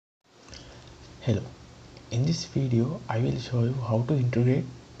Hello, in this video I will show you how to integrate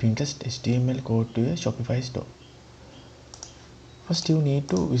Pinterest HTML code to a Shopify store. First you need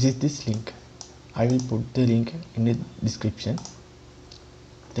to visit this link. I will put the link in the description.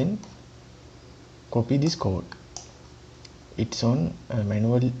 Then copy this code. It's on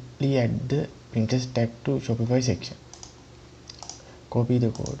manually add the Pinterest tag to Shopify section. Copy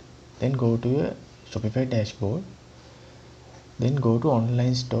the code. Then go to a Shopify dashboard. Then go to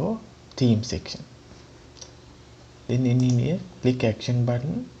online store theme section. Then in here click action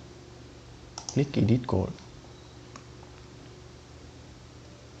button, click edit code.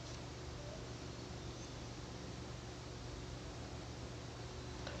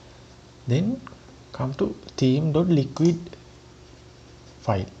 Then come to theme.liquid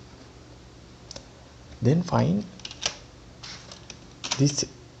file. Then find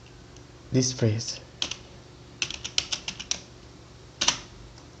this phrase.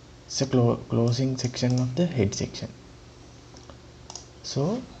 It's a closing section of the head section.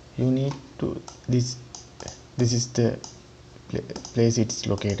 So you need to this is the place it's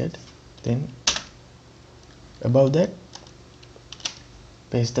located. Then above that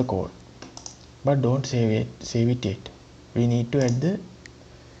paste the code, but don't save it yet. We need to add the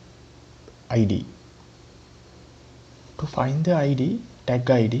ID. To find the ID,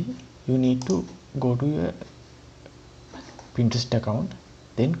 tag ID, you need to go to your Pinterest account,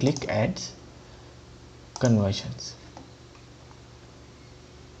 then click Ads Conversions.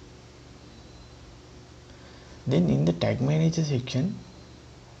 Then in the tag manager section,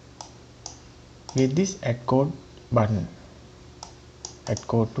 get this add code button, add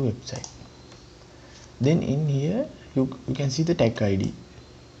code to website. Then in here you can see the tag ID.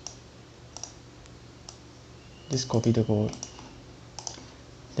 Just copy the code,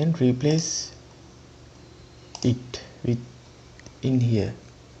 then replace it with in here.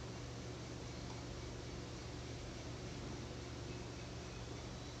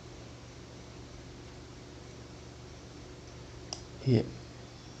 Here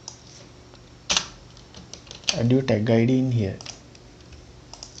add your tag ID in here.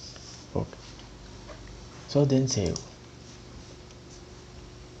 Okay, so then save.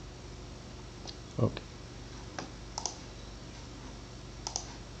 Okay,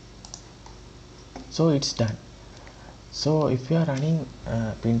 so it's done. So if you are running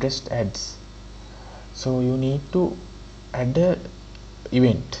Pinterest ads, so you need to add a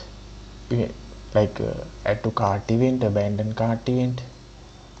event like add to cart event, abandon cart event,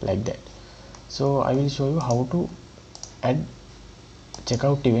 like that. So I will show you how to add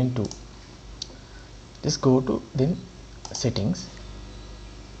checkout event too. Just go to then settings,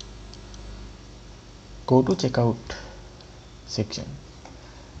 go to checkout section.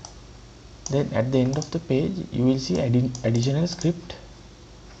 Then at the end of the page you will see additional script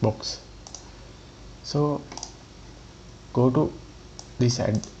box. So go to this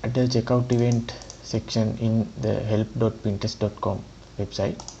add a checkout event section in the help.pinterest.com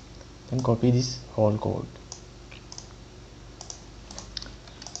website. Then copy this whole code.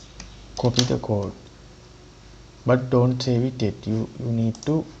 Copy the code, but don't save it yet. You need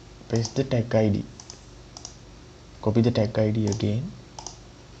to paste the tag ID. Copy the tag ID again.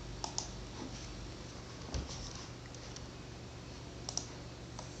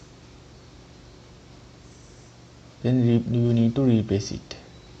 Then you need to replace it.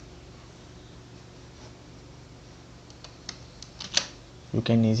 You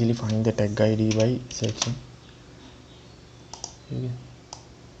can easily find the tag ID by searching.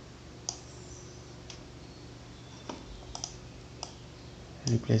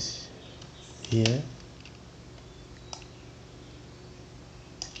 Replace here,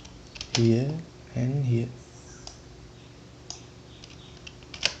 here and here.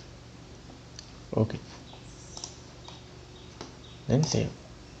 Okay, then save.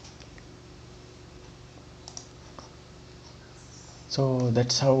 So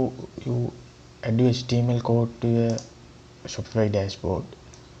that's how you add your HTML code to your Shopify dashboard.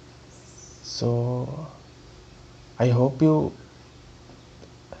 So I hope you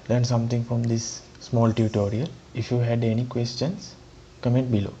learned something from this small tutorial. If you had any questions,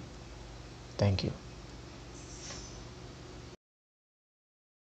 comment below. Thank you.